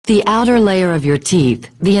The outer layer of your teeth,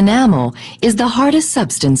 the enamel, is the hardest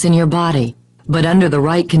substance in your body. But under the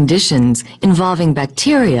right conditions, involving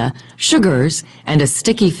bacteria, sugars, and a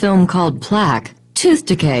sticky film called plaque, tooth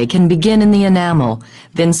decay can begin in the enamel,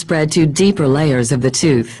 then spread to deeper layers of the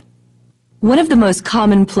tooth. One of the most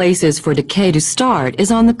common places for decay to start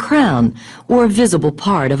is on the crown, or visible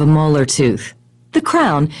part of a molar tooth. The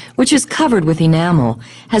crown, which is covered with enamel,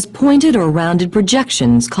 has pointed or rounded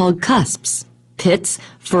projections called cusps. Pits,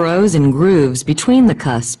 furrows, and grooves between the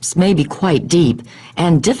cusps may be quite deep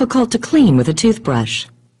and difficult to clean with a toothbrush.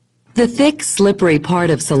 The thick, slippery part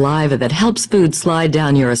of saliva that helps food slide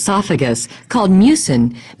down your esophagus, called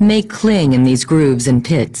mucin, may cling in these grooves and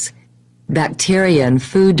pits. Bacteria and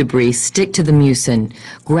food debris stick to the mucin,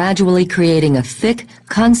 gradually creating a thick,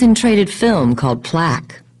 concentrated film called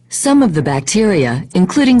plaque. Some of the bacteria,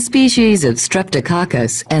 including species of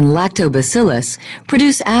Streptococcus and Lactobacillus,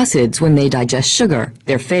 produce acids when they digest sugar,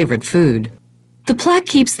 their favorite food. The plaque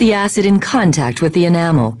keeps the acid in contact with the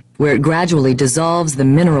enamel, where it gradually dissolves the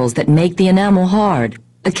minerals that make the enamel hard.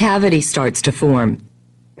 A cavity starts to form.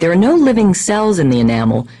 There are no living cells in the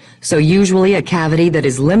enamel, so usually a cavity that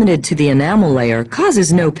is limited to the enamel layer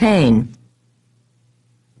causes no pain.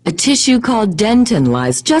 A tissue called dentin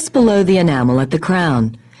lies just below the enamel at the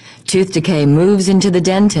crown. Tooth decay moves into the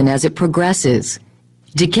dentin as it progresses.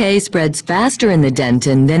 Decay spreads faster in the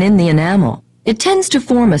dentin than in the enamel. It tends to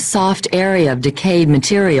form a soft area of decayed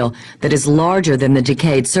material that is larger than the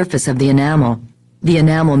decayed surface of the enamel. The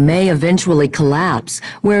enamel may eventually collapse,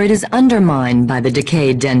 where it is undermined by the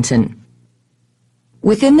decayed dentin.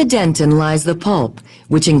 Within the dentin lies the pulp,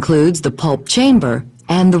 which includes the pulp chamber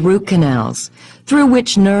and the root canals, through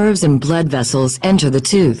which nerves and blood vessels enter the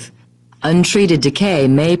tooth. Untreated decay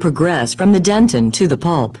may progress from the dentin to the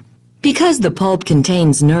pulp. Because the pulp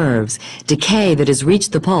contains nerves, decay that has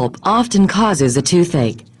reached the pulp often causes a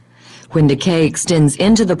toothache. When decay extends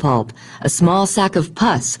into the pulp, a small sac of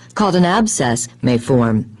pus, called an abscess, may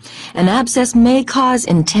form. An abscess may cause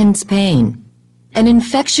intense pain. An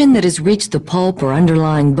infection that has reached the pulp or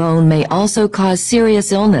underlying bone may also cause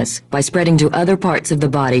serious illness by spreading to other parts of the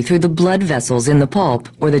body through the blood vessels in the pulp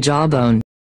or the jawbone.